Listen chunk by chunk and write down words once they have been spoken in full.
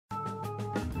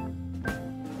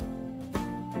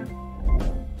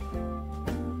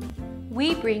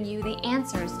we bring you the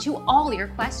answers to all your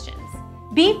questions.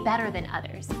 Be better than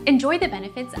others. Enjoy the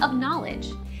benefits of knowledge.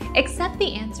 Accept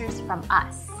the answers from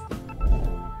us.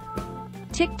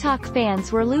 TikTok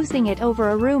fans were losing it over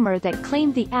a rumor that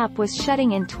claimed the app was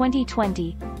shutting in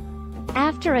 2020.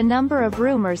 After a number of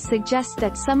rumors suggest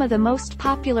that some of the most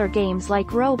popular games like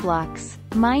Roblox,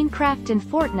 Minecraft and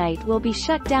Fortnite will be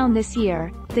shut down this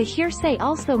year, the hearsay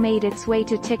also made its way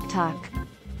to TikTok.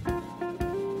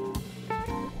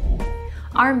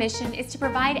 Our mission is to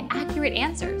provide accurate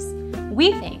answers.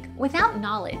 We think without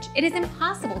knowledge, it is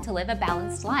impossible to live a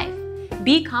balanced life.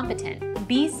 Be competent,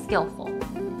 be skillful.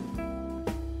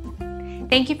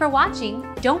 Thank you for watching.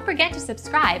 Don't forget to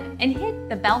subscribe and hit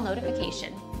the bell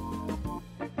notification.